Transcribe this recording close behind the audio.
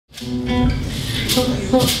My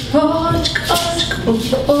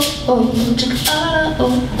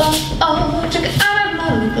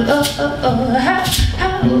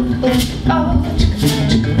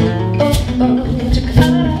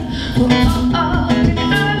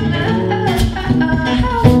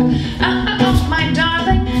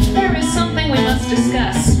darling, there is something we must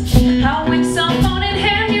discuss. How with cell phone in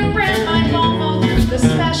hand you ran my Volvo through the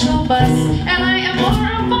special bus, and I am more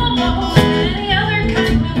a Volvo than any other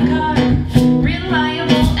kind of car.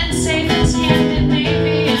 Reliable and safe and scanned,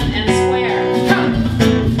 Navian and square.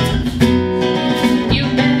 You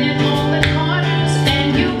bend in all the corners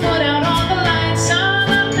and you put out all the lights. Oh,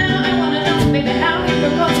 now I wanna know, baby, how you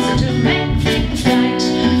propose to make things right.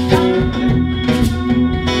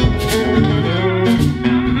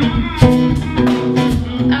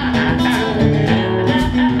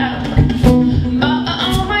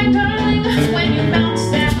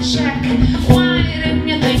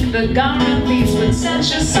 The garment piece would set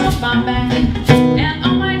yourself on back. And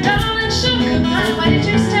oh my darling sugar pie, why did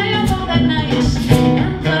you stay up all that night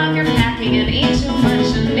and put off your packing and eat too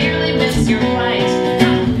much and nearly miss your flight?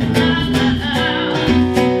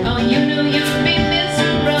 Oh, you knew you'd be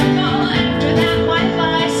miserable after that white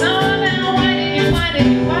lie. So now why did you, why did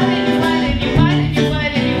you, why did you, why did you, why did you, why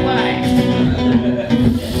did you, why?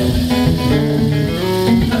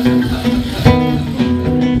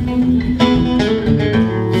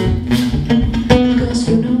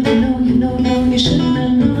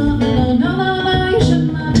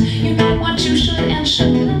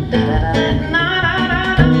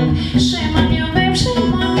 Shame on you, babe,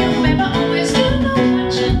 shame on you, babe. I always do know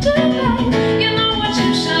what you do, babe. You know what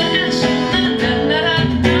you should and shouldn't.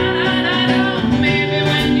 Maybe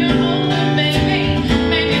when you're older, baby,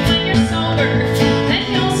 maybe when you're sober, then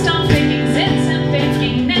you'll stop faking zits and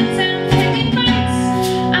faking nits and taking bites.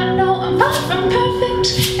 I know I'm far from perfect,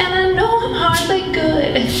 and I know I'm hardly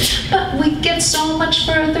good, but we get so much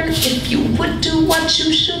further if you would do what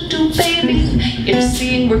you should do, baby. You're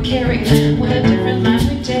seeing we're caring when a